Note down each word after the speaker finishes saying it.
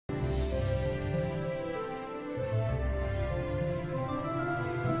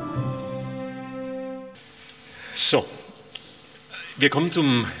So, wir kommen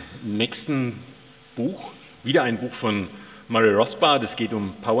zum nächsten Buch, wieder ein Buch von Murray Rothbard. Es geht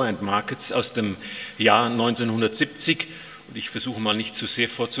um Power and Markets aus dem Jahr 1970 und ich versuche mal nicht zu sehr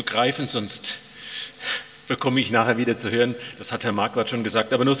vorzugreifen, sonst bekomme ich nachher wieder zu hören, das hat Herr Markt schon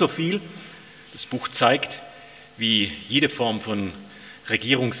gesagt, aber nur so viel. Das Buch zeigt, wie jede Form von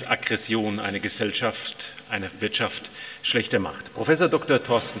Regierungsaggression eine Gesellschaft, eine Wirtschaft schlechter macht. Professor Dr.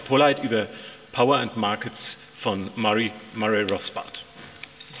 Thorsten Polleit über Power and Markets von Murray Rothbard.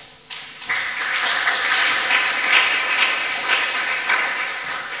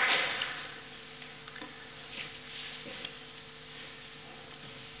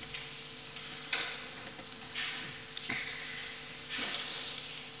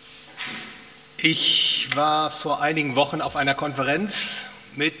 Ich war vor einigen Wochen auf einer Konferenz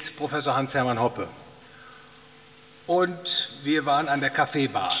mit Professor Hans-Hermann Hoppe und wir waren an der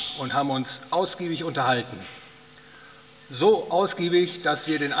Kaffeebar und haben uns ausgiebig unterhalten. So ausgiebig, dass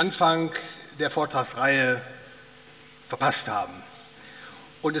wir den Anfang der Vortragsreihe verpasst haben.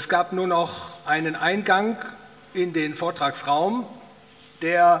 Und es gab nur noch einen Eingang in den Vortragsraum,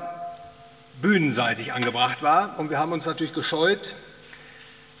 der bühnenseitig angebracht war und wir haben uns natürlich gescheut,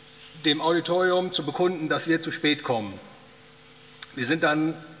 dem Auditorium zu bekunden, dass wir zu spät kommen. Wir sind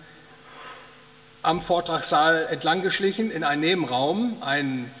dann am Vortragssaal entlang geschlichen in einen Nebenraum,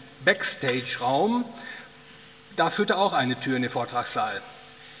 einen Backstage-Raum. Da führte auch eine Tür in den Vortragssaal.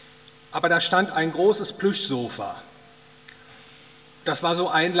 Aber da stand ein großes Plüschsofa. Das war so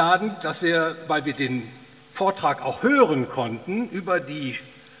einladend, dass wir, weil wir den Vortrag auch hören konnten, über die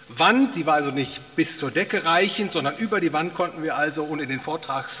Wand, die war also nicht bis zur Decke reichend, sondern über die Wand konnten wir also, ohne den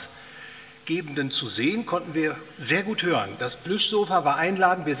Vortragsgebenden zu sehen, konnten wir sehr gut hören. Das Plüschsofa war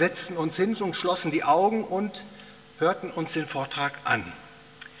einladend, wir setzten uns hin und schlossen die Augen und hörten uns den Vortrag an.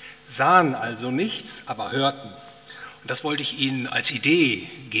 Sahen also nichts, aber hörten. Und das wollte ich Ihnen als Idee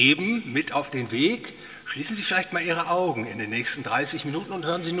geben, mit auf den Weg. Schließen Sie vielleicht mal Ihre Augen in den nächsten 30 Minuten und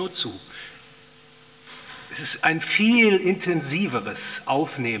hören Sie nur zu. Es ist ein viel intensiveres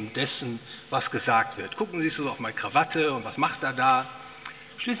Aufnehmen dessen, was gesagt wird. Gucken Sie so auf meine Krawatte und was macht er da?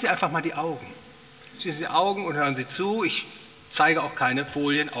 Schließen Sie einfach mal die Augen. Schließen Sie die Augen und hören Sie zu. Ich zeige auch keine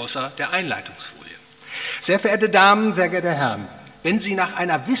Folien außer der Einleitungsfolie. Sehr verehrte Damen, sehr geehrte Herren, wenn Sie nach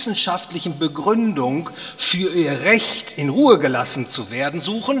einer wissenschaftlichen Begründung für Ihr Recht, in Ruhe gelassen zu werden,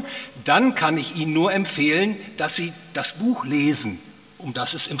 suchen, dann kann ich Ihnen nur empfehlen, dass Sie das Buch lesen, um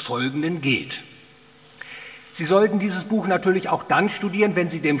das es im Folgenden geht. Sie sollten dieses Buch natürlich auch dann studieren, wenn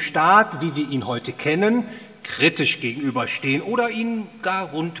Sie dem Staat, wie wir ihn heute kennen, kritisch gegenüberstehen oder ihn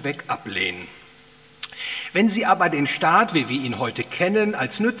gar rundweg ablehnen. Wenn Sie aber den Staat, wie wir ihn heute kennen,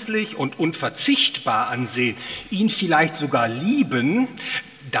 als nützlich und unverzichtbar ansehen, ihn vielleicht sogar lieben,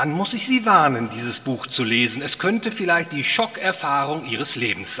 dann muss ich Sie warnen, dieses Buch zu lesen. Es könnte vielleicht die Schockerfahrung Ihres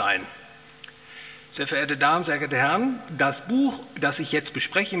Lebens sein. Sehr verehrte Damen, sehr geehrte Herren, das Buch, das ich jetzt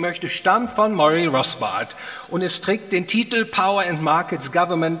besprechen möchte, stammt von Murray Rothbard und es trägt den Titel Power and Markets,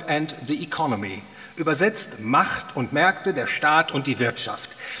 Government and the Economy. Übersetzt Macht und Märkte, der Staat und die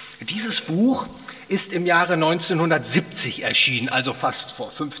Wirtschaft. Dieses Buch ist im Jahre 1970 erschienen, also fast vor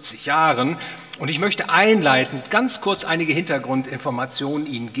 50 Jahren. Und ich möchte einleitend ganz kurz einige Hintergrundinformationen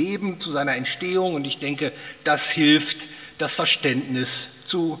Ihnen geben zu seiner Entstehung und ich denke, das hilft, das Verständnis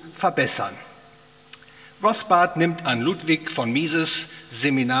zu verbessern. Rothbard nimmt an Ludwig von Mises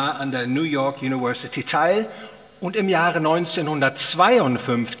Seminar an der New York University teil und im Jahre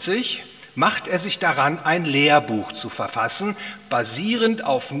 1952 macht er sich daran, ein Lehrbuch zu verfassen, basierend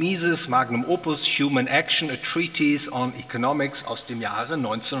auf Mises Magnum Opus Human Action, a Treatise on Economics aus dem Jahre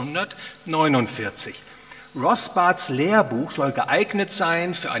 1949. Rothbards Lehrbuch soll geeignet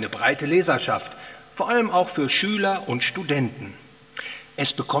sein für eine breite Leserschaft, vor allem auch für Schüler und Studenten.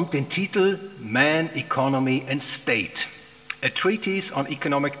 Es bekommt den Titel Man, Economy and State, a Treatise on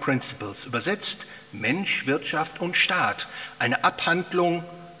Economic Principles, übersetzt Mensch, Wirtschaft und Staat, eine Abhandlung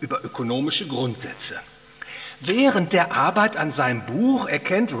über ökonomische Grundsätze. Während der Arbeit an seinem Buch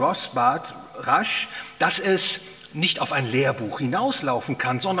erkennt Rothbard rasch, dass es nicht auf ein Lehrbuch hinauslaufen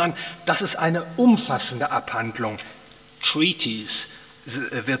kann, sondern dass es eine umfassende Abhandlung, Treatise,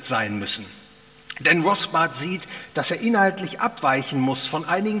 wird sein müssen. Denn Rothbard sieht, dass er inhaltlich abweichen muss von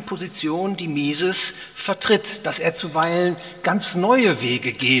einigen Positionen, die Mises vertritt, dass er zuweilen ganz neue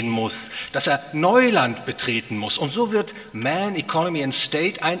Wege gehen muss, dass er Neuland betreten muss. Und so wird Man, Economy and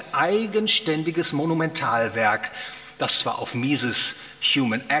State ein eigenständiges Monumentalwerk, das zwar auf Mises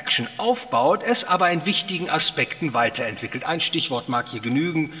Human Action aufbaut, es aber in wichtigen Aspekten weiterentwickelt. Ein Stichwort mag hier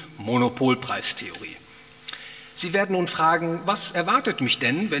genügen: Monopolpreistheorie. Sie werden nun fragen, was erwartet mich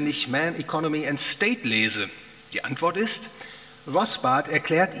denn, wenn ich Man, Economy and State lese? Die Antwort ist, Rothbard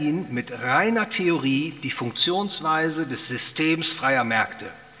erklärt Ihnen mit reiner Theorie die Funktionsweise des Systems freier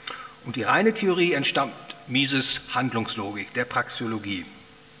Märkte. Und die reine Theorie entstammt Mises Handlungslogik, der Praxeologie.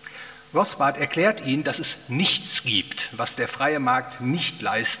 Rothbard erklärt Ihnen, dass es nichts gibt, was der freie Markt nicht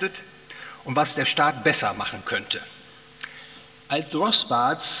leistet und was der Staat besser machen könnte. Als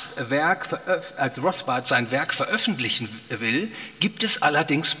Rothbard sein Werk veröffentlichen will, gibt es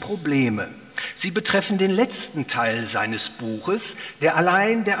allerdings Probleme. Sie betreffen den letzten Teil seines Buches, der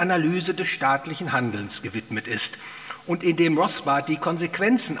allein der Analyse des staatlichen Handelns gewidmet ist und in dem Rothbard die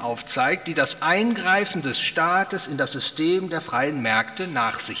Konsequenzen aufzeigt, die das Eingreifen des Staates in das System der freien Märkte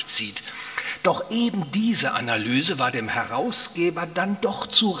nach sich zieht. Doch eben diese Analyse war dem Herausgeber dann doch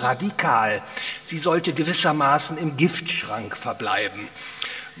zu radikal. Sie sollte gewissermaßen im Giftschrank verbleiben.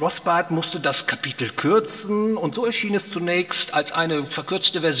 Rothbard musste das Kapitel kürzen und so erschien es zunächst als eine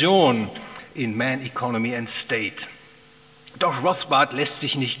verkürzte Version in Man, Economy and State. Doch Rothbard lässt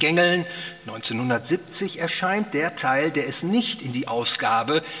sich nicht gängeln. 1970 erscheint der Teil, der es nicht in die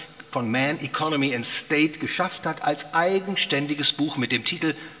Ausgabe von Man, Economy and State geschafft hat, als eigenständiges Buch mit dem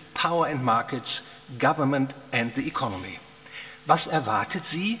Titel Power and Markets, Government and the Economy. Was erwartet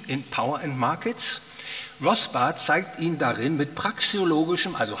Sie in Power and Markets? Rothbard zeigt Ihnen darin mit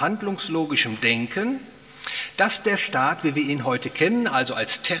praxeologischem, also handlungslogischem Denken, dass der Staat, wie wir ihn heute kennen, also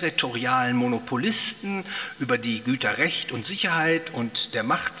als territorialen Monopolisten über die Güter Recht und Sicherheit und der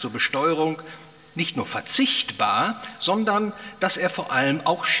Macht zur Besteuerung nicht nur verzichtbar, sondern dass er vor allem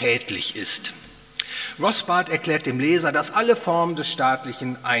auch schädlich ist. Rothbard erklärt dem Leser, dass alle Formen des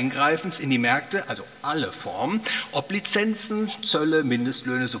staatlichen Eingreifens in die Märkte, also alle Formen, ob Lizenzen, Zölle,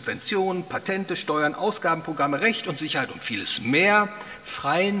 Mindestlöhne, Subventionen, Patente, Steuern, Ausgabenprogramme, Recht und Sicherheit und vieles mehr,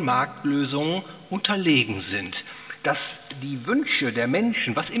 freien Marktlösungen unterlegen sind. Dass die Wünsche der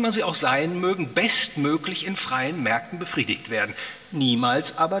Menschen, was immer sie auch sein mögen, bestmöglich in freien Märkten befriedigt werden,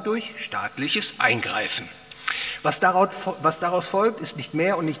 niemals aber durch staatliches Eingreifen. Was daraus folgt, ist nicht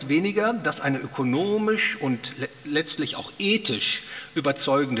mehr und nicht weniger, dass eine ökonomisch und letztlich auch ethisch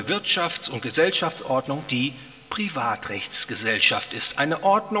überzeugende Wirtschafts- und Gesellschaftsordnung die Privatrechtsgesellschaft ist. Eine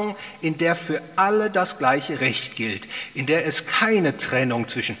Ordnung, in der für alle das gleiche Recht gilt, in der es keine Trennung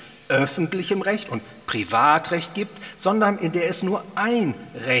zwischen öffentlichem Recht und Privatrecht gibt, sondern in der es nur ein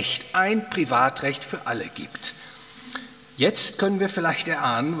Recht, ein Privatrecht für alle gibt. Jetzt können wir vielleicht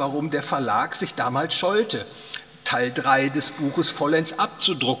erahnen, warum der Verlag sich damals scheute, Teil 3 des Buches vollends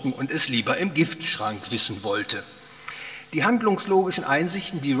abzudrucken und es lieber im Giftschrank wissen wollte. Die handlungslogischen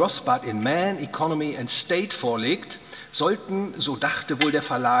Einsichten, die Rothbard in Man, Economy and State vorlegt, sollten, so dachte wohl der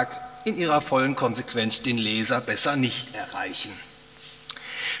Verlag, in ihrer vollen Konsequenz den Leser besser nicht erreichen.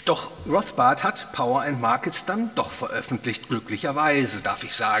 Doch Rothbard hat Power and Markets dann doch veröffentlicht, glücklicherweise, darf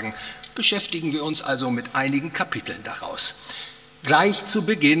ich sagen. Beschäftigen wir uns also mit einigen Kapiteln daraus. Gleich zu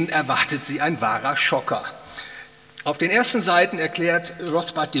Beginn erwartet Sie ein wahrer Schocker. Auf den ersten Seiten erklärt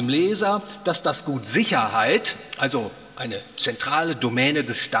Rothbard dem Leser, dass das Gut Sicherheit, also eine zentrale Domäne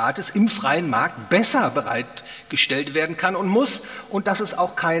des Staates, im freien Markt besser bereitgestellt werden kann und muss und dass es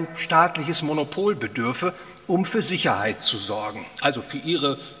auch kein staatliches Monopol bedürfe, um für Sicherheit zu sorgen, also für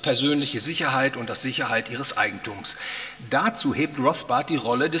ihre persönliche Sicherheit und das Sicherheit ihres Eigentums. Dazu hebt Rothbard die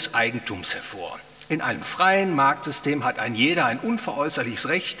Rolle des Eigentums hervor. In einem freien Marktsystem hat ein jeder ein unveräußerliches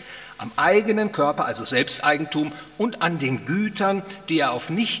Recht am eigenen Körper, also Selbsteigentum, und an den Gütern, die er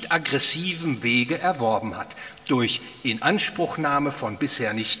auf nicht aggressivem Wege erworben hat, durch Inanspruchnahme von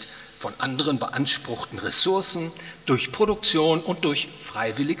bisher nicht von anderen beanspruchten Ressourcen, durch Produktion und durch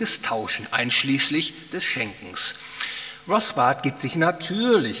freiwilliges Tauschen, einschließlich des Schenkens. Rothbard gibt sich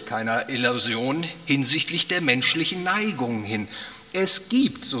natürlich keiner Illusion hinsichtlich der menschlichen Neigungen hin. Es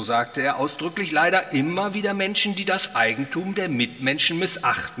gibt, so sagte er ausdrücklich, leider immer wieder Menschen, die das Eigentum der Mitmenschen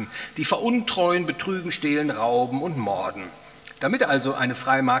missachten, die veruntreuen, betrügen, stehlen, rauben und morden. Damit also eine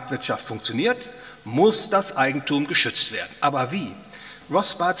freie Marktwirtschaft funktioniert, muss das Eigentum geschützt werden. Aber wie?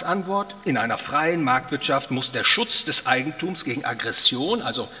 Rothbards Antwort: In einer freien Marktwirtschaft muss der Schutz des Eigentums gegen Aggression,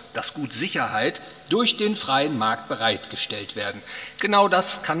 also das Gut Sicherheit, durch den freien Markt bereitgestellt werden. Genau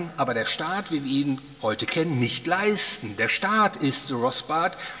das kann aber der Staat, wie wir ihn heute kennen, nicht leisten. Der Staat ist, so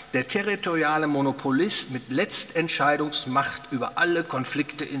Rothbard, der territoriale Monopolist mit Letztentscheidungsmacht über alle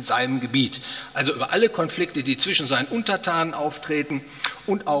Konflikte in seinem Gebiet, also über alle Konflikte, die zwischen seinen Untertanen auftreten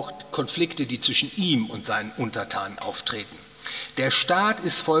und auch Konflikte, die zwischen ihm und seinen Untertanen auftreten. Der Staat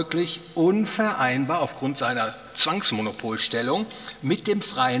ist folglich unvereinbar aufgrund seiner Zwangsmonopolstellung mit dem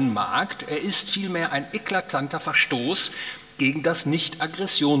freien Markt. Er ist vielmehr ein eklatanter Verstoß gegen das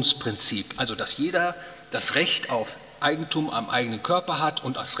Nicht-Aggressionsprinzip, also dass jeder das Recht auf Eigentum am eigenen Körper hat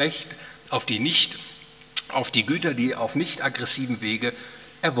und das Recht auf die auf die Güter, die auf nicht aggressiven Wege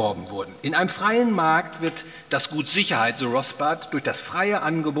erworben wurden. In einem freien Markt wird das Gut Sicherheit, so Rothbard, durch das freie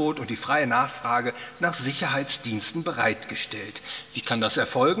Angebot und die freie Nachfrage nach Sicherheitsdiensten bereitgestellt. Wie kann das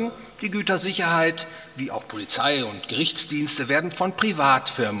erfolgen? Die Gütersicherheit, wie auch Polizei und Gerichtsdienste, werden von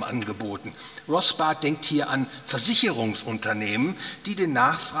Privatfirmen angeboten. Rothbard denkt hier an Versicherungsunternehmen, die den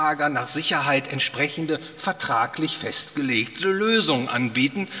Nachfragern nach Sicherheit entsprechende vertraglich festgelegte Lösungen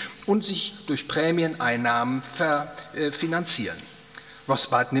anbieten und sich durch Prämieneinnahmen finanzieren.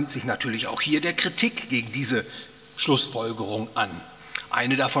 Rothbard nimmt sich natürlich auch hier der Kritik gegen diese Schlussfolgerung an.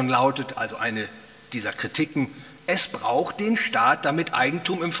 Eine davon lautet, also eine dieser Kritiken: Es braucht den Staat, damit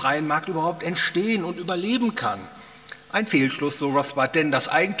Eigentum im freien Markt überhaupt entstehen und überleben kann. Ein Fehlschluss, so Rothbard, denn das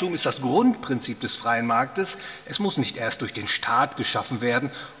Eigentum ist das Grundprinzip des freien Marktes. Es muss nicht erst durch den Staat geschaffen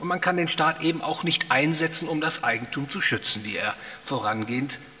werden und man kann den Staat eben auch nicht einsetzen, um das Eigentum zu schützen, wie er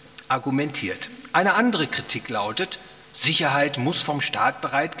vorangehend argumentiert. Eine andere Kritik lautet: Sicherheit muss vom Staat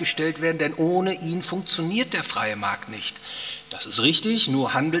bereitgestellt werden, denn ohne ihn funktioniert der freie Markt nicht. Das ist richtig,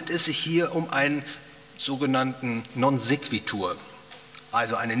 nur handelt es sich hier um einen sogenannten Non sequitur,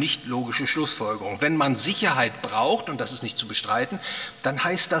 also eine nicht logische Schlussfolgerung. Wenn man Sicherheit braucht, und das ist nicht zu bestreiten, dann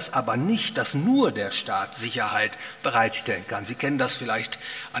heißt das aber nicht, dass nur der Staat Sicherheit bereitstellen kann. Sie kennen das vielleicht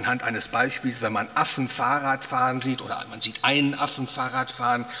anhand eines Beispiels: Wenn man Affen Fahrrad fahren sieht oder man sieht einen Affen Fahrrad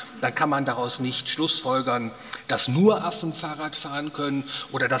fahren, dann kann man daraus nicht schlussfolgern, dass nur Affen Fahrrad fahren können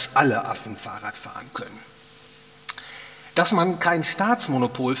oder dass alle Affen Fahrrad fahren können. Dass man kein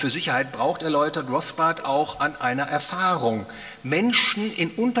Staatsmonopol für Sicherheit braucht, erläutert Rothbard auch an einer Erfahrung. Menschen in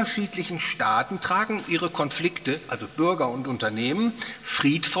unterschiedlichen Staaten tragen ihre Konflikte, also Bürger und Unternehmen,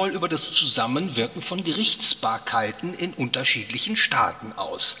 friedvoll über das Zusammenwirken von Gerichtsbarkeiten in unterschiedlichen Staaten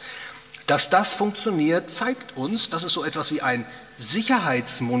aus. Dass das funktioniert, zeigt uns, dass es so etwas wie ein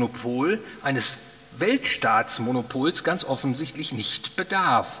Sicherheitsmonopol, eines Weltstaatsmonopols ganz offensichtlich nicht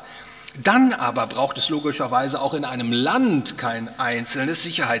bedarf. Dann aber braucht es logischerweise auch in einem Land kein einzelnes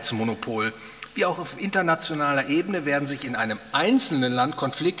Sicherheitsmonopol. Wie auch auf internationaler Ebene werden sich in einem einzelnen Land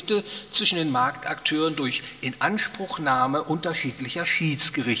Konflikte zwischen den Marktakteuren durch Inanspruchnahme unterschiedlicher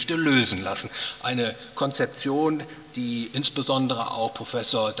Schiedsgerichte lösen lassen. Eine Konzeption, die insbesondere auch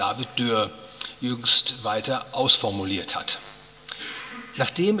Professor David Dürr jüngst weiter ausformuliert hat.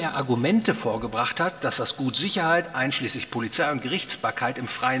 Nachdem er Argumente vorgebracht hat, dass das Gut Sicherheit einschließlich Polizei und Gerichtsbarkeit im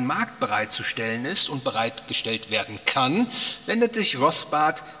freien Markt bereitzustellen ist und bereitgestellt werden kann, wendet sich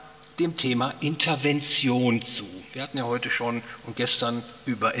Rothbard dem Thema Intervention zu. Wir hatten ja heute schon und gestern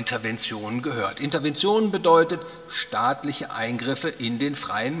über Interventionen gehört. Intervention bedeutet staatliche Eingriffe in den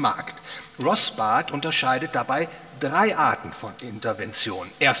freien Markt. Rothbard unterscheidet dabei 3 Arten von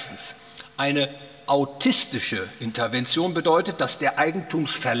Intervention. Erstens, eine autistische Intervention bedeutet, dass der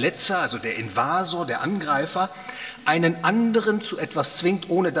Eigentumsverletzer, also der Invasor, der Angreifer, einen anderen zu etwas zwingt,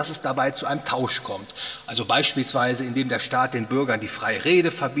 ohne dass es dabei zu einem Tausch kommt. Also beispielsweise, indem der Staat den Bürgern die freie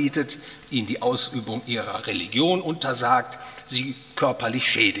Rede verbietet, ihnen die Ausübung ihrer Religion untersagt, sie körperlich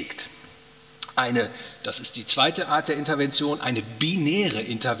schädigt. Das ist die zweite Art der Intervention, eine binäre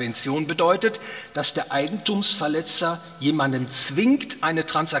Intervention bedeutet, dass der Eigentumsverletzer jemanden zwingt, eine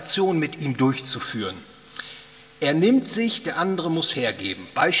Transaktion mit ihm durchzuführen. Er nimmt sich, der andere muss hergeben.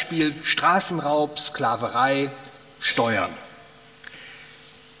 Beispiel: Straßenraub, Sklaverei, Steuern.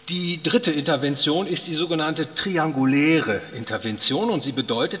 Die dritte Intervention ist die sogenannte trianguläre Intervention und sie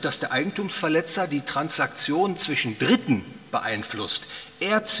bedeutet, dass der Eigentumsverletzer die Transaktion zwischen Dritten beeinflusst.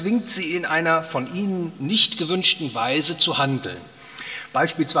 Er zwingt sie in einer von ihnen nicht gewünschten Weise zu handeln.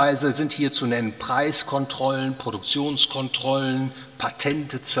 Beispielsweise sind hier zu nennen Preiskontrollen, Produktionskontrollen,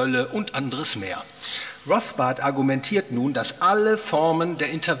 Patente, Zölle und anderes mehr. Rothbard argumentiert nun, dass alle Formen der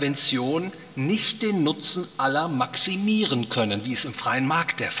Intervention nicht den Nutzen aller maximieren können, wie es im freien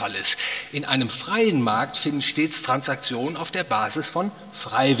Markt der Fall ist. In einem freien Markt finden stets Transaktionen auf der Basis von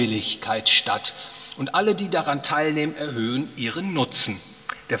Freiwilligkeit statt. Und alle, die daran teilnehmen, erhöhen ihren Nutzen.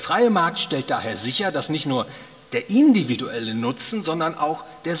 Der freie Markt stellt daher sicher, dass nicht nur der individuelle Nutzen, sondern auch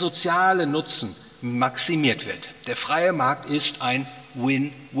der soziale Nutzen maximiert wird. Der freie Markt ist ein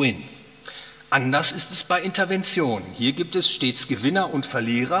Win-Win. Anders ist es bei Interventionen. Hier gibt es stets Gewinner und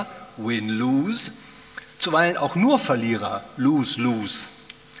Verlierer, Win-Lose, zuweilen auch nur Verlierer, Lose-Lose.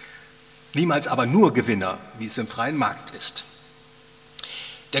 Niemals aber nur Gewinner, wie es im freien Markt ist.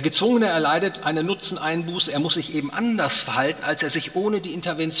 Der Gezwungene erleidet eine Nutzeneinbuße, er muss sich eben anders verhalten, als er sich ohne die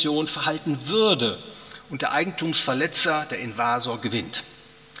Intervention verhalten würde. Und der Eigentumsverletzer, der Invasor, gewinnt.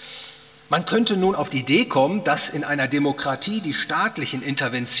 Man könnte nun auf die Idee kommen, dass in einer Demokratie die staatlichen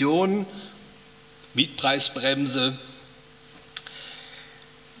Interventionen, Mietpreisbremse,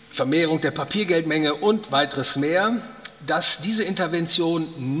 Vermehrung der Papiergeldmenge und weiteres mehr, dass diese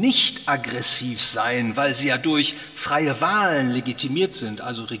Interventionen nicht aggressiv seien, weil sie ja durch freie Wahlen legitimiert sind,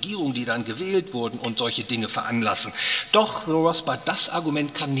 also Regierungen, die dann gewählt wurden und solche Dinge veranlassen. Doch, so Rothbard, das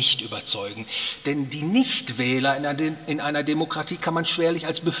Argument kann nicht überzeugen, denn die Nichtwähler in einer Demokratie kann man schwerlich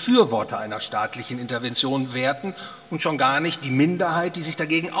als Befürworter einer staatlichen Intervention werten und schon gar nicht die Minderheit, die sich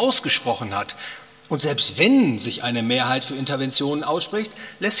dagegen ausgesprochen hat. Und selbst wenn sich eine Mehrheit für Interventionen ausspricht,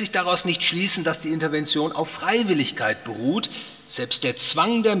 lässt sich daraus nicht schließen, dass die Intervention auf Freiwilligkeit beruht. Selbst der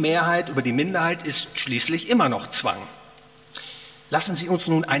Zwang der Mehrheit über die Minderheit ist schließlich immer noch Zwang. Lassen Sie uns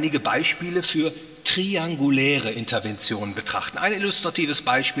nun einige Beispiele für trianguläre Interventionen betrachten. Ein illustratives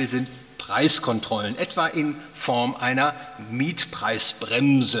Beispiel sind Preiskontrollen, etwa in Form einer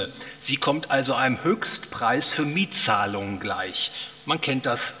Mietpreisbremse. Sie kommt also einem Höchstpreis für Mietzahlungen gleich. Man kennt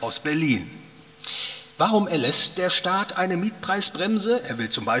das aus Berlin. Warum erlässt der Staat eine Mietpreisbremse? Er will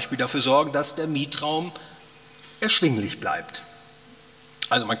zum Beispiel dafür sorgen, dass der Mietraum erschwinglich bleibt.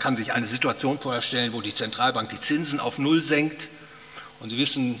 Also man kann sich eine Situation vorstellen, wo die Zentralbank die Zinsen auf Null senkt und Sie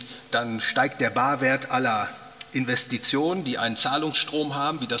wissen, dann steigt der Barwert aller Investitionen, die einen Zahlungsstrom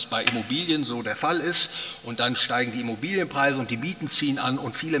haben, wie das bei Immobilien so der Fall ist, und dann steigen die Immobilienpreise und die Mieten ziehen an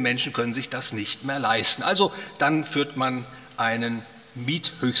und viele Menschen können sich das nicht mehr leisten. Also dann führt man einen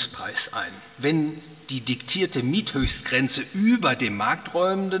Miethöchstpreis ein. Wenn die diktierte Miethöchstgrenze über der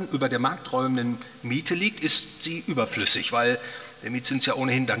markträumenden Miete liegt, ist sie überflüssig, weil der Mietzins ja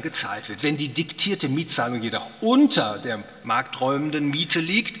ohnehin dann gezahlt wird. Wenn die diktierte Mietzahlung jedoch unter der markträumenden Miete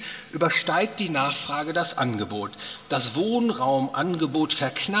liegt, übersteigt die Nachfrage das Angebot. Das Wohnraumangebot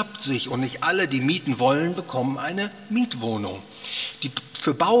verknappt sich und nicht alle, die mieten wollen, bekommen eine Mietwohnung.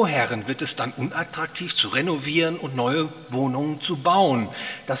 Für Bauherren wird es dann unattraktiv zu renovieren und neue Wohnungen zu bauen.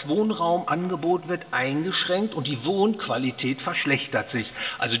 Das Wohnraumangebot wird eingeschränkt und die Wohnqualität verschlechtert sich.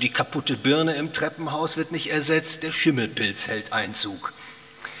 Also die kaputte Birne im Treppenhaus wird nicht ersetzt, der Schimmelpilz hält Einzug.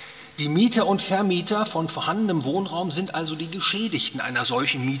 Die Mieter und Vermieter von vorhandenem Wohnraum sind also die Geschädigten einer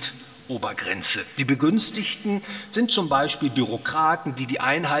solchen Mietobergrenze. Die Begünstigten sind zum Beispiel Bürokraten, die die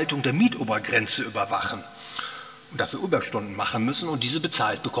Einhaltung der Mietobergrenze überwachen und dafür Überstunden machen müssen und diese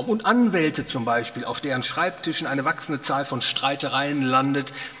bezahlt bekommen. Und Anwälte zum Beispiel, auf deren Schreibtischen eine wachsende Zahl von Streitereien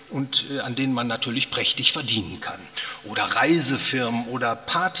landet und an denen man natürlich prächtig verdienen kann. Oder Reisefirmen oder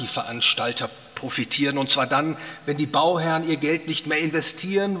Partyveranstalter profitieren, und zwar dann, wenn die Bauherren ihr Geld nicht mehr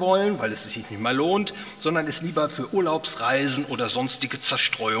investieren wollen, weil es sich nicht mehr lohnt, sondern es lieber für Urlaubsreisen oder sonstige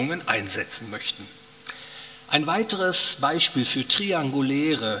Zerstreuungen einsetzen möchten. Ein weiteres Beispiel für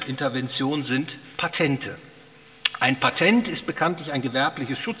trianguläre Intervention sind Patente. Ein Patent ist bekanntlich ein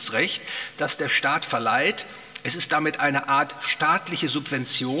gewerbliches Schutzrecht, das der Staat verleiht. Es ist damit eine Art staatliche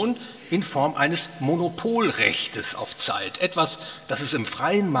Subvention in Form eines Monopolrechtes auf Zeit. Etwas, das es im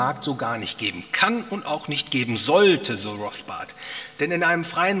freien Markt so gar nicht geben kann und auch nicht geben sollte, so Rothbard. Denn in einem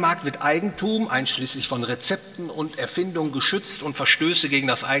freien Markt wird Eigentum, einschließlich von Rezepten und Erfindungen, geschützt und Verstöße gegen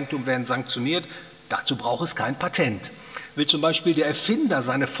das Eigentum werden sanktioniert. Dazu braucht es kein Patent. Will zum Beispiel der Erfinder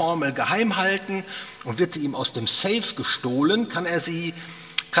seine Formel geheim halten und wird sie ihm aus dem Safe gestohlen, kann er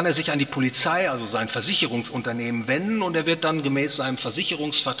sich an die Polizei, also sein Versicherungsunternehmen, wenden und er wird dann gemäß seinem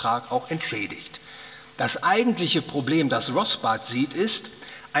Versicherungsvertrag auch entschädigt. Das eigentliche Problem, das Rothbard sieht, ist,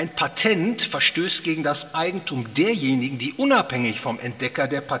 ein Patent verstößt gegen das Eigentum derjenigen, die unabhängig vom Entdecker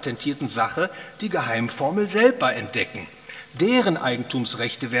der patentierten Sache die Geheimformel selber entdecken. Deren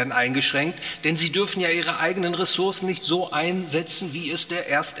Eigentumsrechte werden eingeschränkt, denn sie dürfen ja ihre eigenen Ressourcen nicht so einsetzen, wie es der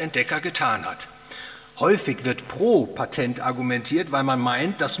Erstentdecker getan hat. Häufig wird pro Patent argumentiert, weil man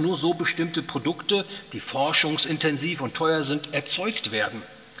meint, dass nur so bestimmte Produkte, die forschungsintensiv und teuer sind, erzeugt werden.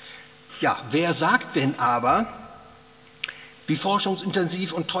 Ja, wer sagt denn aber, wie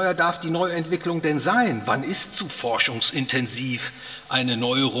forschungsintensiv und teuer darf die Neuentwicklung denn sein? Wann ist zu forschungsintensiv eine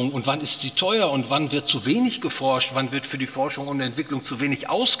Neuerung und wann ist sie teuer und wann wird zu wenig geforscht, wann wird für die Forschung und Entwicklung zu wenig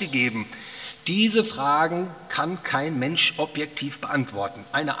ausgegeben? Diese Fragen kann kein Mensch objektiv beantworten.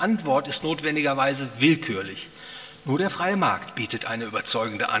 Eine Antwort ist notwendigerweise willkürlich. Nur der freie Markt bietet eine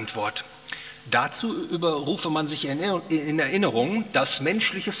überzeugende Antwort. Dazu rufe man sich in Erinnerung, dass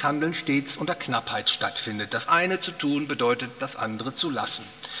menschliches Handeln stets unter Knappheit stattfindet. Das eine zu tun bedeutet, das andere zu lassen.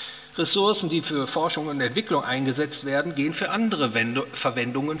 Ressourcen, die für Forschung und Entwicklung eingesetzt werden, gehen für andere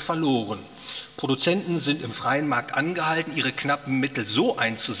Verwendungen verloren. Produzenten sind im freien Markt angehalten, ihre knappen Mittel so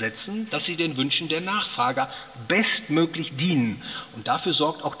einzusetzen, dass sie den Wünschen der Nachfrager bestmöglich dienen. Und dafür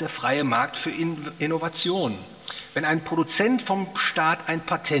sorgt auch der freie Markt für Innovationen. Wenn ein Produzent vom Staat ein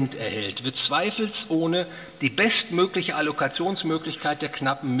Patent erhält, wird zweifelsohne die bestmögliche Allokationsmöglichkeit der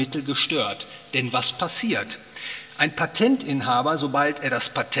knappen Mittel gestört. Denn was passiert? Ein Patentinhaber, sobald er das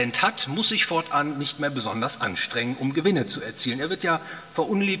Patent hat, muss sich fortan nicht mehr besonders anstrengen, um Gewinne zu erzielen. Er wird ja vor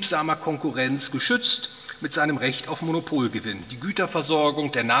unliebsamer Konkurrenz geschützt mit seinem Recht auf Monopolgewinn. Die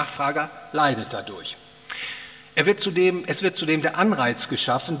Güterversorgung der Nachfrager leidet dadurch. Es wird zudem der Anreiz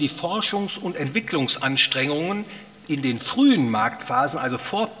geschaffen, die Forschungs- und Entwicklungsanstrengungen in den frühen Marktphasen, also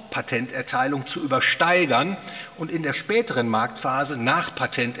vor Patenterteilung, zu übersteigern und in der späteren Marktphase nach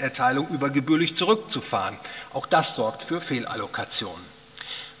Patenterteilung übergebührlich zurückzufahren. Auch das sorgt für Fehlallokation.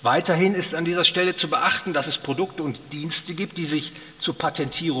 Weiterhin ist an dieser Stelle zu beachten, dass es Produkte und Dienste gibt, die sich zur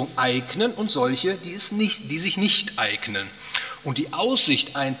Patentierung eignen und solche, die sich nicht eignen. Und die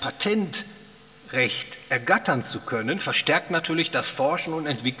Aussicht, ein Patentrecht ergattern zu können, verstärkt natürlich das Forschen und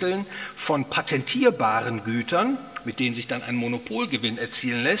Entwickeln von patentierbaren Gütern, mit denen sich dann ein Monopolgewinn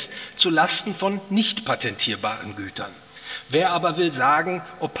erzielen lässt, zu Lasten von nicht patentierbaren Gütern. Wer aber will sagen,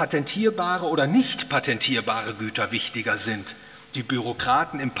 ob patentierbare oder nicht patentierbare Güter wichtiger sind? Die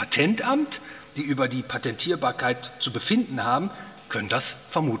Bürokraten im Patentamt, die über die Patentierbarkeit zu befinden haben, können das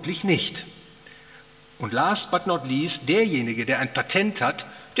vermutlich nicht. Und last but not least, derjenige, der ein Patent hat,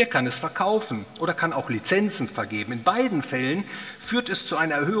 der kann es verkaufen oder kann auch Lizenzen vergeben. In beiden Fällen führt es zu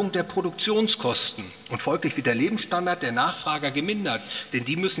einer Erhöhung der Produktionskosten und folglich wird der Lebensstandard der Nachfrager gemindert, denn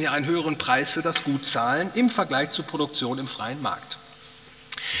die müssen ja einen höheren Preis für das Gut zahlen im Vergleich zur Produktion im freien Markt.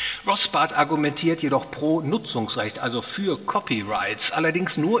 Rothbard argumentiert jedoch pro Nutzungsrecht, also für Copyrights,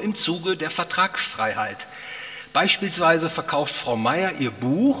 allerdings nur im Zuge der Vertragsfreiheit. Beispielsweise verkauft Frau Meier ihr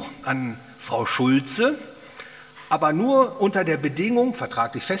Buch an Frau Schulze, aber nur unter der Bedingung,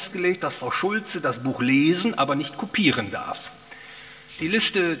 vertraglich festgelegt, dass Frau Schulze das Buch lesen, aber nicht kopieren darf. Die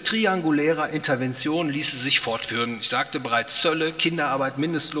Liste triangulärer Interventionen ließe sich fortführen. Ich sagte bereits Zölle, Kinderarbeit,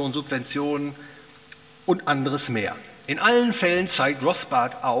 Mindestlohn, Subventionen und anderes mehr. In allen Fällen zeigt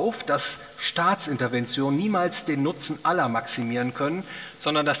Rothbard auf, dass Staatsinterventionen niemals den Nutzen aller maximieren können,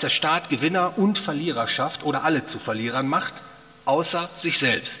 sondern dass der Staat Gewinner und Verlierer schafft oder alle zu Verlierern macht, außer sich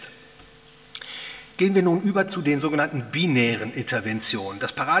selbst. Gehen wir nun über zu den sogenannten binären Interventionen.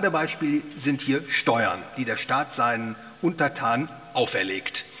 Das Paradebeispiel sind hier Steuern, die der Staat seinen Untertanen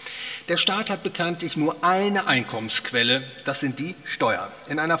auferlegt. Der Staat hat bekanntlich nur eine Einkommensquelle, das sind die Steuern.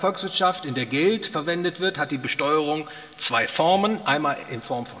 In einer Volkswirtschaft, in der Geld verwendet wird, hat die Besteuerung zwei Formen. Einmal in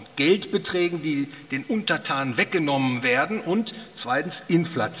Form von Geldbeträgen, die den Untertanen weggenommen werden, und zweitens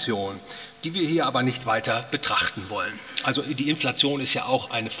Inflation, die wir hier aber nicht weiter betrachten wollen. Also die Inflation ist ja auch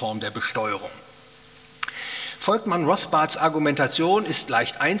eine Form der Besteuerung. Folgt man Rothbards Argumentation, ist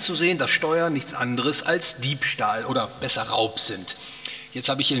leicht einzusehen, dass Steuern nichts anderes als Diebstahl oder besser Raub sind. Jetzt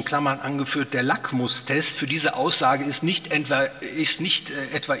habe ich in Klammern angeführt, der Lackmustest für diese Aussage ist nicht etwa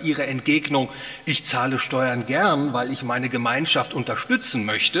Ihre Entgegnung, ich zahle Steuern gern, weil ich meine Gemeinschaft unterstützen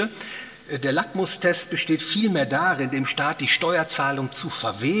möchte. Der Lackmustest besteht vielmehr darin, dem Staat die Steuerzahlung zu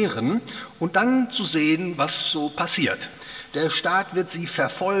verwehren und dann zu sehen, was so passiert. Der Staat wird Sie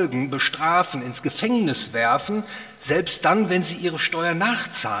verfolgen, bestrafen, ins Gefängnis werfen, selbst dann, wenn Sie Ihre Steuer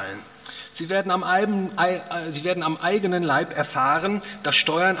nachzahlen. Sie werden am eigenen Leib erfahren, dass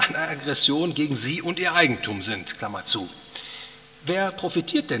Steuern eine Aggression gegen Sie und Ihr Eigentum sind, Klammer zu. Wer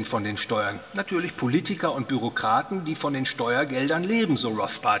profitiert denn von den Steuern? Natürlich Politiker und Bürokraten, die von den Steuergeldern leben, so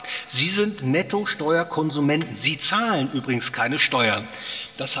Rothbard. Sie sind Netto-Steuerkonsumenten. Sie zahlen übrigens keine Steuern.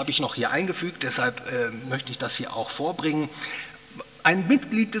 Das habe ich noch hier eingefügt, deshalb möchte ich das hier auch vorbringen. Ein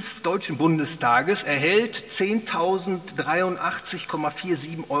Mitglied des Deutschen Bundestages erhält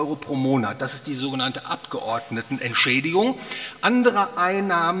 10.083,47 € pro Monat. Das ist die sogenannte Abgeordnetenentschädigung. Andere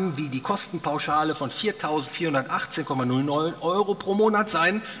Einnahmen wie die Kostenpauschale von 4.418,09 € pro Monat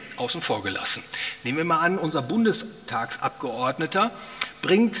seien außen vor gelassen. Nehmen wir mal an, unser Bundestagsabgeordneter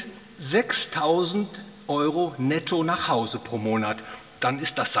bringt 6.000 € netto nach Hause pro Monat. Dann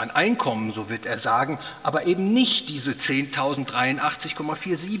ist das sein Einkommen, so wird er sagen, aber eben nicht diese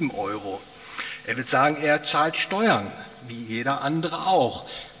 10.083,47 €. Er wird sagen, er zahlt Steuern, wie jeder andere auch.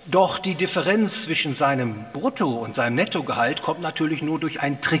 Doch die Differenz zwischen seinem Brutto- und seinem Nettogehalt kommt natürlich nur durch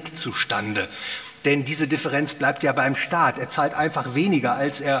einen Trick zustande. Denn diese Differenz bleibt ja beim Staat. Er zahlt einfach weniger,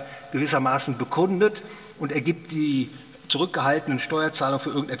 als er gewissermaßen bekundet, und er gibt die zurückgehaltenen Steuerzahlungen für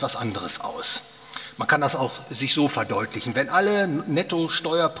irgendetwas anderes aus. Man kann das auch sich so verdeutlichen. Wenn alle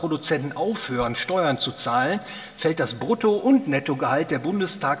Netto-Steuerproduzenten aufhören, Steuern zu zahlen, fällt das Brutto- und Nettogehalt der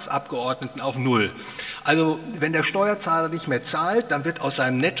Bundestagsabgeordneten auf Null. Also wenn der Steuerzahler nicht mehr zahlt, dann wird aus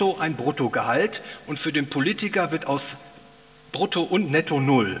seinem Netto ein Bruttogehalt und für den Politiker wird aus Brutto und Netto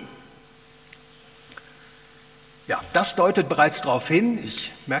Null. Ja, das deutet bereits darauf hin,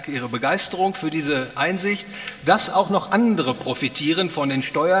 ich merke Ihre Begeisterung für diese Einsicht, dass auch noch andere profitieren von den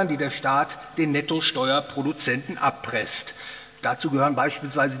Steuern, die der Staat den Nettosteuerproduzenten abpresst. Dazu gehören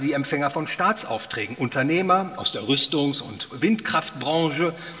beispielsweise die Empfänger von Staatsaufträgen, Unternehmer aus der Rüstungs- und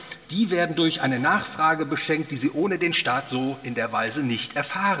Windkraftbranche. Die werden durch eine Nachfrage beschenkt, die sie ohne den Staat so in der Weise nicht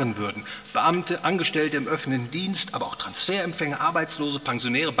erfahren würden. Beamte, Angestellte im öffentlichen Dienst, aber auch Transferempfänger, Arbeitslose,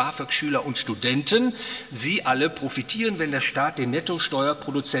 Pensionäre, BAföG-Schüler und Studenten. Sie alle profitieren, wenn der Staat den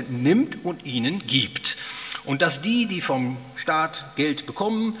Nettosteuerproduzenten nimmt und ihnen gibt. Und dass die vom Staat Geld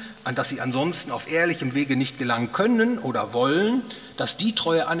bekommen, an das sie ansonsten auf ehrlichem Wege nicht gelangen können oder wollen, dass die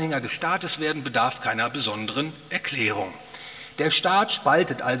treue Anhänger des Staates werden, bedarf keiner besonderen Erklärung. Der Staat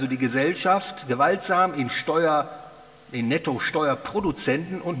spaltet also die Gesellschaft gewaltsam in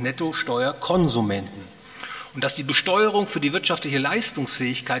Nettosteuerproduzenten und Nettosteuerkonsumenten. Und dass die Besteuerung für die wirtschaftliche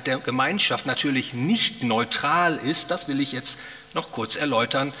Leistungsfähigkeit der Gemeinschaft natürlich nicht neutral ist, das will ich jetzt noch kurz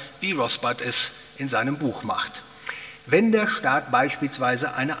erläutern, wie Rothbard es in seinem Buch macht. Wenn der Staat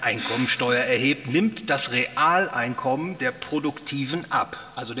beispielsweise eine Einkommensteuer erhebt, nimmt das Realeinkommen der Produktiven ab,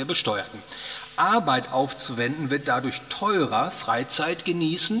 also der Besteuerten. Arbeit aufzuwenden wird dadurch teurer, Freizeit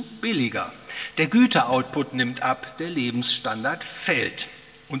genießen billiger. Der Güteroutput nimmt ab, der Lebensstandard fällt,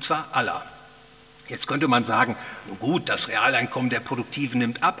 und zwar aller. Jetzt könnte man sagen, nun gut, das Realeinkommen der Produktiven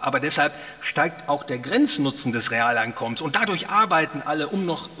nimmt ab, aber deshalb steigt auch der Grenznutzen des Realeinkommens und dadurch arbeiten alle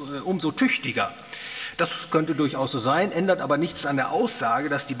umso tüchtiger. Das könnte durchaus so sein, ändert aber nichts an der Aussage,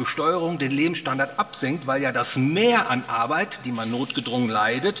 dass die Besteuerung den Lebensstandard absenkt, weil ja das Mehr an Arbeit, die man notgedrungen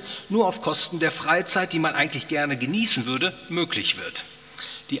leidet, nur auf Kosten der Freizeit, die man eigentlich gerne genießen würde, möglich wird.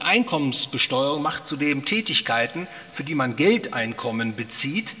 Die Einkommensbesteuerung macht zudem Tätigkeiten, für die man Geldeinkommen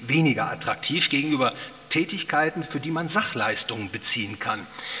bezieht, weniger attraktiv gegenüber Tätigkeiten, für die man Sachleistungen beziehen kann.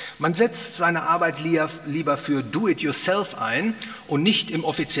 Man setzt seine Arbeit lieber für Do-it-yourself ein und nicht im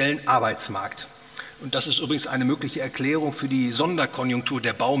offiziellen Arbeitsmarkt. Und das ist übrigens eine mögliche Erklärung für die Sonderkonjunktur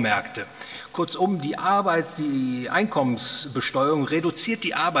der Baumärkte. Kurzum, die Einkommensbesteuerung reduziert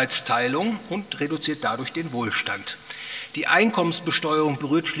die Arbeitsteilung und reduziert dadurch den Wohlstand. Die Einkommensbesteuerung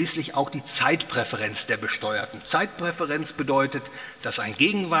berührt schließlich auch die Zeitpräferenz der Besteuerten. Zeitpräferenz bedeutet, dass ein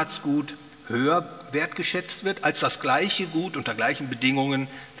Gegenwartsgut höher wertgeschätzt wird als das gleiche Gut unter gleichen Bedingungen,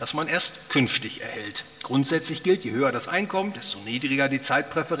 das man erst künftig erhält. Grundsätzlich gilt, je höher das Einkommen, desto niedriger die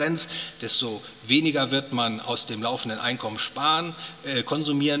Zeitpräferenz, desto weniger wird man aus dem laufenden Einkommen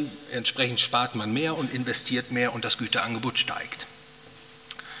konsumieren, entsprechend spart man mehr und investiert mehr und das Güterangebot steigt.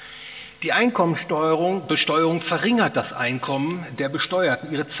 Die Einkommenbesteuerung verringert das Einkommen der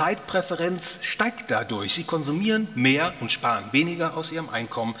Besteuerten. Ihre Zeitpräferenz steigt dadurch. Sie konsumieren mehr und sparen weniger aus ihrem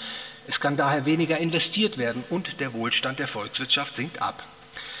Einkommen. Es kann daher weniger investiert werden und der Wohlstand der Volkswirtschaft sinkt ab.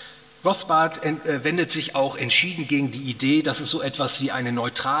 Rothbard wendet sich auch entschieden gegen die Idee, dass es so etwas wie eine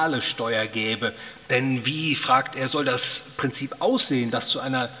neutrale Steuer gäbe. Denn wie, fragt er, soll das Prinzip aussehen, das zu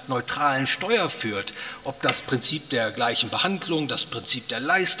einer neutralen Steuer führt? Ob das Prinzip der gleichen Behandlung, das Prinzip der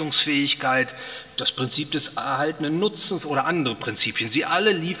Leistungsfähigkeit, das Prinzip des erhaltenen Nutzens oder andere Prinzipien. Sie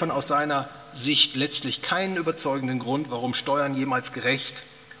alle liefern aus seiner Sicht letztlich keinen überzeugenden Grund, warum Steuern jemals gerecht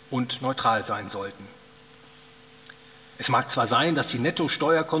und neutral sein sollten. Es mag zwar sein, dass die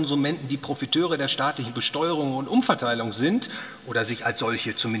Nettosteuerkonsumenten die Profiteure der staatlichen Besteuerung und Umverteilung sind oder sich als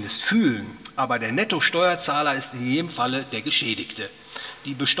solche zumindest fühlen, aber der Nettosteuerzahler ist in jedem Falle der Geschädigte.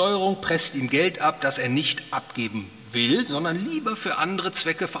 Die Besteuerung presst ihm Geld ab, das er nicht abgeben will, sondern lieber für andere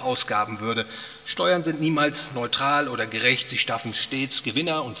Zwecke verausgaben würde. Steuern sind niemals neutral oder gerecht, sie schaffen stets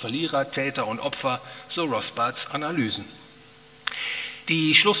Gewinner und Verlierer, Täter und Opfer, so Rothbards Analysen.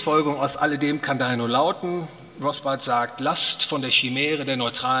 Die Schlussfolgerung aus alledem kann daher nur lauten, Rothbard sagt, lasst von der Chimäre der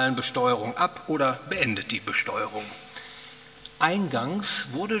neutralen Besteuerung ab oder beendet die Besteuerung.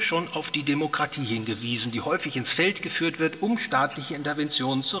 Eingangs wurde schon auf die Demokratie hingewiesen, die häufig ins Feld geführt wird, um staatliche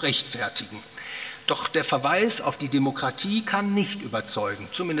Interventionen zu rechtfertigen. Doch der Verweis auf die Demokratie kann nicht überzeugen,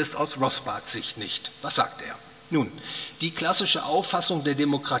 zumindest aus Rothbards Sicht nicht. Was sagt er? Nun, die klassische Auffassung der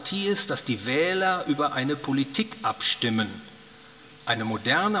Demokratie ist, dass die Wähler über eine Politik abstimmen. Eine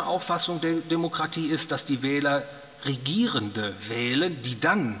moderne Auffassung der Demokratie ist, dass die Wähler Regierende wählen, die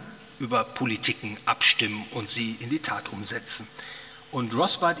dann über Politiken abstimmen und sie in die Tat umsetzen. Und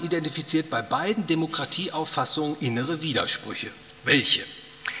Rothbard identifiziert bei beiden Demokratieauffassungen innere Widersprüche. Welche?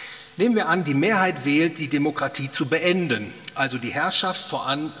 Nehmen wir an, die Mehrheit wählt, die Demokratie zu beenden, also die Herrschaft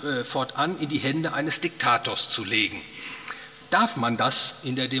fortan in die Hände eines Diktators zu legen. Darf man das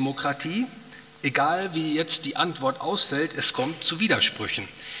in der Demokratie? Egal wie jetzt die Antwort ausfällt, es kommt zu Widersprüchen.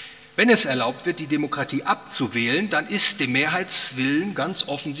 Wenn es erlaubt wird, die Demokratie abzuwählen, dann ist dem Mehrheitswillen ganz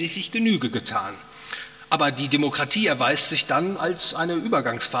offensichtlich Genüge getan. Aber die Demokratie erweist sich dann als eine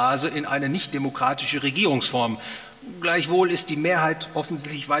Übergangsphase in eine nicht-demokratische Regierungsform. Gleichwohl ist die Mehrheit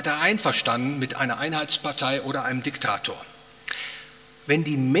offensichtlich weiter einverstanden mit einer Einheitspartei oder einem Diktator. Wenn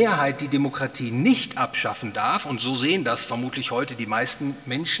die Mehrheit die Demokratie nicht abschaffen darf, und so sehen das vermutlich heute die meisten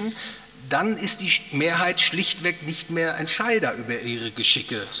Menschen, dann ist die Mehrheit schlichtweg nicht mehr Entscheider über ihre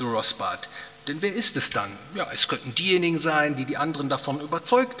Geschicke, so Rothbard. Denn wer ist es dann? Ja, es könnten diejenigen sein, die die anderen davon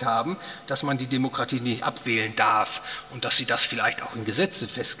überzeugt haben, dass man die Demokratie nicht abwählen darf und dass sie das vielleicht auch in Gesetze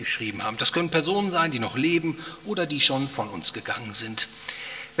festgeschrieben haben. Das können Personen sein, die noch leben oder die schon von uns gegangen sind.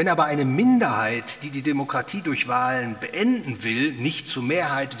 Wenn aber eine Minderheit, die die Demokratie durch Wahlen beenden will, nicht zur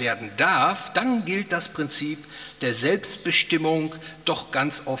Mehrheit werden darf, dann gilt das Prinzip der Selbstbestimmung doch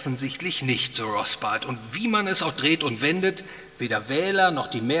ganz offensichtlich nicht, so Rothbard. Und wie man es auch dreht und wendet, weder Wähler noch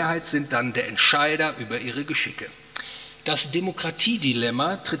die Mehrheit sind dann der Entscheider über ihre Geschicke. Das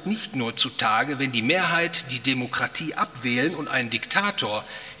Demokratiedilemma tritt nicht nur zutage, wenn die Mehrheit die Demokratie abwählen und einen Diktator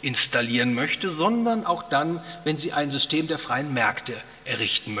installieren möchte, sondern auch dann, wenn sie ein System der freien Märkte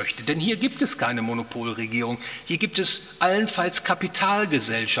errichten möchte. Denn hier gibt es keine Monopolregierung, hier gibt es allenfalls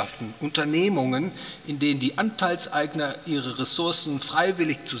Kapitalgesellschaften, Unternehmungen, in denen die Anteilseigner ihre Ressourcen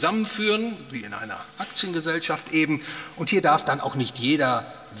freiwillig zusammenführen, wie in einer Aktiengesellschaft eben, und hier darf dann auch nicht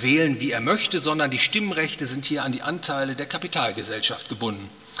jeder wählen, wie er möchte, sondern die Stimmrechte sind hier an die Anteile der Kapitalgesellschaft gebunden.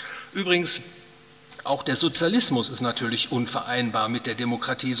 Übrigens, auch der Sozialismus ist natürlich unvereinbar mit der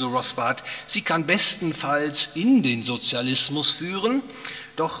Demokratie, so Rothbard. Sie kann bestenfalls in den Sozialismus führen,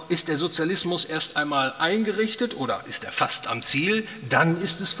 doch ist der Sozialismus erst einmal eingerichtet oder ist er fast am Ziel, dann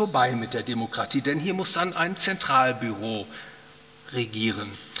ist es vorbei mit der Demokratie, denn hier muss dann ein Zentralbüro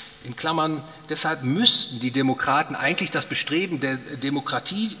regieren. In Klammern, deshalb müssten die Demokraten eigentlich das Bestreben der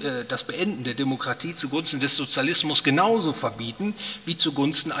Demokratie, das Beenden der Demokratie zugunsten des Sozialismus genauso verbieten wie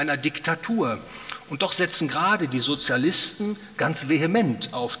zugunsten einer Diktatur. Und doch setzen gerade die Sozialisten ganz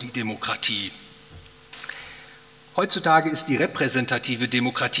vehement auf die Demokratie. Heutzutage ist die repräsentative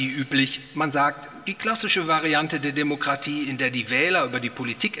Demokratie üblich. Man sagt, die klassische Variante der Demokratie, in der die Wähler über die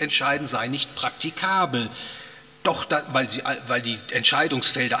Politik entscheiden, sei nicht praktikabel. Doch, weil die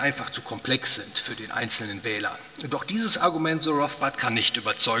Entscheidungsfelder einfach zu komplex sind für den einzelnen Wähler. Doch dieses Argument, so Rothbard, kann nicht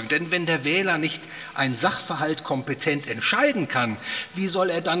überzeugen, denn wenn der Wähler nicht einen Sachverhalt kompetent entscheiden kann, wie soll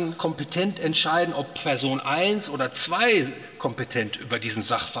er dann kompetent entscheiden, ob Person 1 oder 2 kompetent über diesen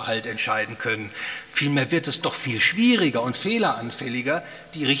Sachverhalt entscheiden können? Vielmehr wird es doch viel schwieriger und fehleranfälliger,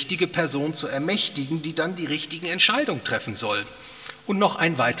 die richtige Person zu ermächtigen, die dann die richtigen Entscheidungen treffen soll. Und noch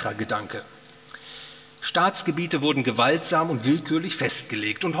ein weiterer Gedanke. Staatsgebiete wurden gewaltsam und willkürlich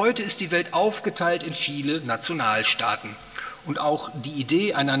festgelegt und heute ist die Welt aufgeteilt in viele Nationalstaaten. Und auch die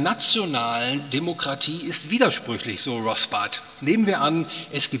Idee einer nationalen Demokratie ist widersprüchlich, so Rothbard. Nehmen wir an,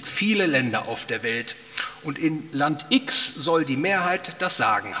 es gibt viele Länder auf der Welt und in Land X soll die Mehrheit das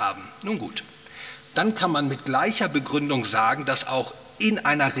Sagen haben. Nun gut, dann kann man mit gleicher Begründung sagen, dass auch in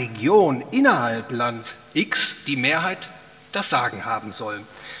einer Region innerhalb Land X die Mehrheit das Sagen haben soll.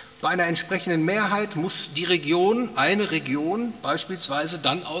 Bei einer entsprechenden Mehrheit muss die Region, eine Region beispielsweise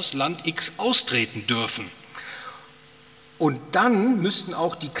dann aus Land X austreten dürfen. Und dann müssten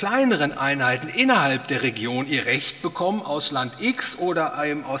auch die kleineren Einheiten innerhalb der Region ihr Recht bekommen, aus Land X oder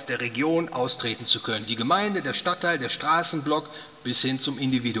eben aus der Region austreten zu können. Die Gemeinde, der Stadtteil, der Straßenblock bis hin zum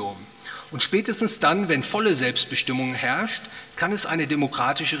Individuum. Und spätestens dann, wenn volle Selbstbestimmung herrscht, kann es eine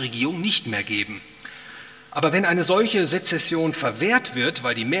demokratische Regierung nicht mehr geben. Aber wenn eine solche Sezession verwehrt wird,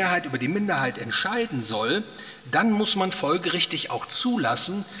 weil die Mehrheit über die Minderheit entscheiden soll, dann muss man folgerichtig auch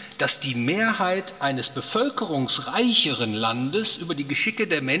zulassen, dass die Mehrheit eines bevölkerungsreicheren Landes über die Geschicke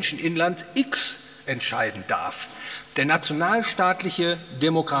der Menschen in Land X entscheiden darf. Der nationalstaatliche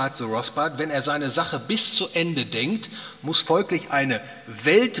Demokrat, so Rothbard, wenn er seine Sache bis zu Ende denkt, muss folglich eine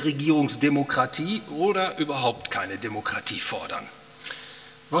Weltregierungsdemokratie oder überhaupt keine Demokratie fordern.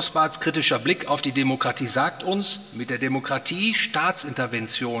 Rothbards kritischer Blick auf die Demokratie sagt uns, mit der Demokratie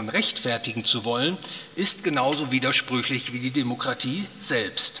Staatsintervention rechtfertigen zu wollen, ist genauso widersprüchlich wie die Demokratie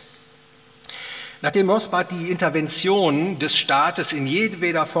selbst. Nachdem Rothbard die Intervention des Staates in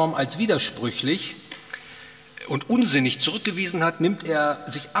jedweder Form als widersprüchlich und unsinnig zurückgewiesen hat, nimmt er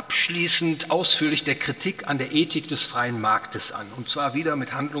sich abschließend ausführlich der Kritik an der Ethik des freien Marktes an, und zwar wieder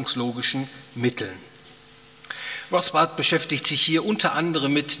mit handlungslogischen Mitteln. Rothbard beschäftigt sich hier unter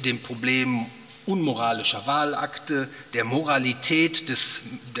anderem mit dem Problem unmoralischer Wahlakte, der Moralität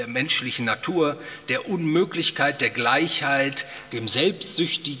der menschlichen Natur, der Unmöglichkeit der Gleichheit, dem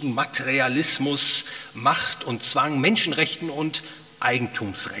selbstsüchtigen Materialismus, Macht und Zwang, Menschenrechten und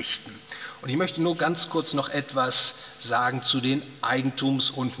Eigentumsrechten. Und ich möchte nur ganz kurz noch etwas sagen zu den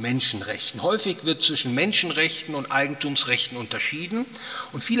Eigentums- und Menschenrechten. Häufig wird zwischen Menschenrechten und Eigentumsrechten unterschieden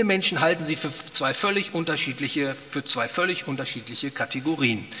und viele Menschen halten sie für zwei völlig unterschiedliche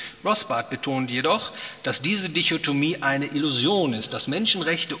Kategorien. Rothbard betont jedoch, dass diese Dichotomie eine Illusion ist, dass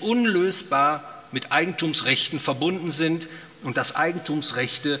Menschenrechte unlösbar mit Eigentumsrechten verbunden sind und dass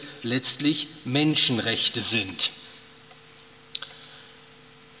Eigentumsrechte letztlich Menschenrechte sind.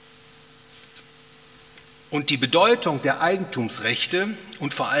 Und die Bedeutung der Eigentumsrechte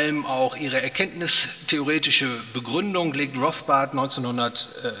und vor allem auch ihre erkenntnistheoretische Begründung legt Rothbard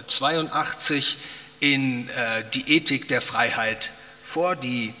 1982 in die Ethik der Freiheit vor,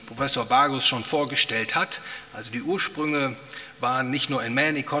 die Professor Bargus schon vorgestellt hat. Also die Ursprünge waren nicht nur in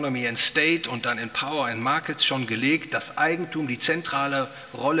Man, Economy and State und dann in Power and Markets schon gelegt, das Eigentum, die zentrale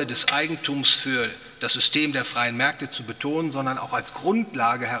Rolle des Eigentums für das System der freien Märkte zu betonen, sondern auch als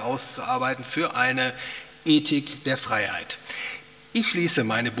Grundlage herauszuarbeiten für eine Ethik der Freiheit. Ich schließe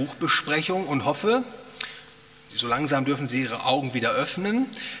meine Buchbesprechung und hoffe, so langsam dürfen Sie Ihre Augen wieder öffnen.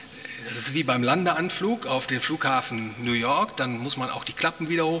 Das ist wie beim Landeanflug auf den Flughafen New York, dann muss man auch die Klappen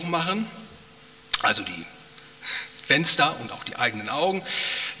wieder hochmachen, also die Fenster und auch die eigenen Augen,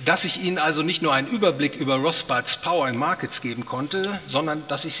 dass ich Ihnen also nicht nur einen Überblick über Rothbards Power and Markets geben konnte, sondern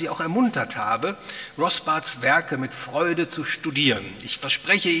dass ich Sie auch ermuntert habe, Rothbards Werke mit Freude zu studieren. Ich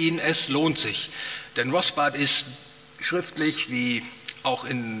verspreche Ihnen, es lohnt sich. Denn Rothbard ist schriftlich wie auch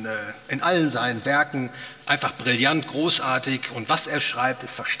in allen seinen Werken einfach brillant, großartig und was er schreibt,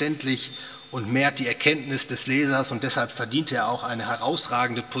 ist verständlich und mehrt die Erkenntnis des Lesers und deshalb verdient er auch eine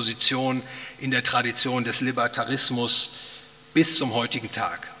herausragende Position in der Tradition des Libertarismus bis zum heutigen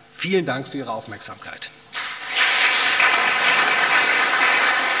Tag. Vielen Dank für Ihre Aufmerksamkeit.